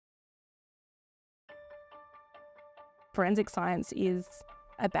Forensic science is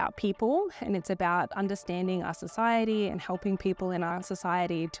about people, and it's about understanding our society and helping people in our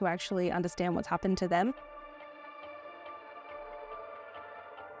society to actually understand what's happened to them.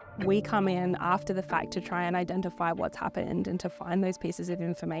 We come in after the fact to try and identify what's happened and to find those pieces of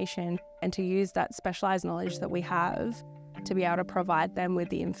information and to use that specialised knowledge that we have to be able to provide them with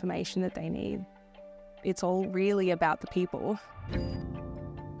the information that they need. It's all really about the people.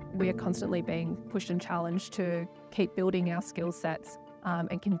 We are constantly being pushed and challenged to keep building our skill sets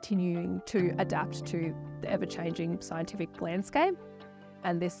and continuing to adapt to the ever-changing scientific landscape.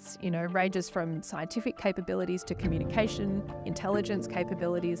 And this, ranges from scientific capabilities to communication, intelligence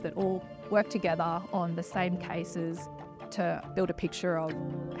capabilities that all work together on the same cases to build a picture of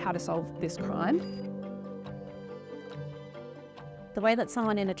how to solve this crime. The way that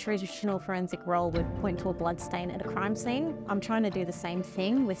someone in a traditional forensic role would point to a bloodstain at a crime scene, I'm trying to do the same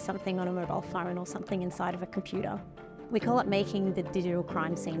thing with something on a mobile phone or something inside of a computer. We call it making the digital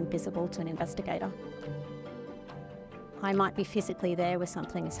crime scene visible to an investigator. I might be physically there where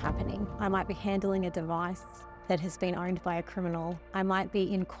something is happening. I might be handling a device that has been owned by a criminal. I might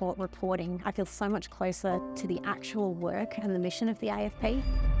be in court reporting. I feel so much closer to the actual work and the mission of the AFP.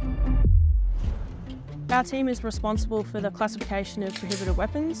 Our team is responsible for the classification of prohibited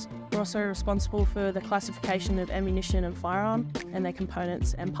weapons. We're also responsible for the classification of ammunition and firearm and their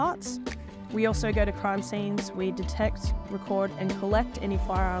components and parts. We also go to crime scenes. We detect, record and collect any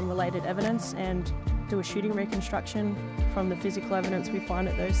firearm-related evidence and do a shooting reconstruction from the physical evidence we find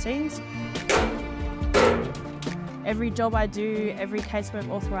at those scenes. Every job I do, every casework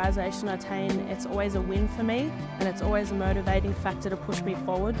authorisation I attain, it's always a win for me and it's always a motivating factor to push me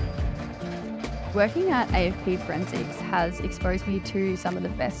forward. Working at AFP Forensics has exposed me to some of the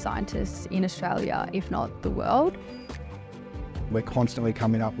best scientists in Australia, if not the world. We're constantly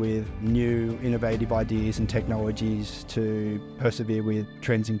coming up with new innovative ideas and technologies to persevere with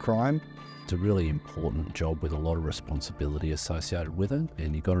trends in crime. It's a really important job with a lot of responsibility associated with it,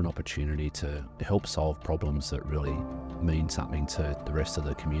 and you've got an opportunity to help solve problems that really mean something to the rest of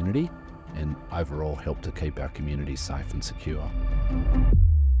the community and overall help to keep our community safe and secure.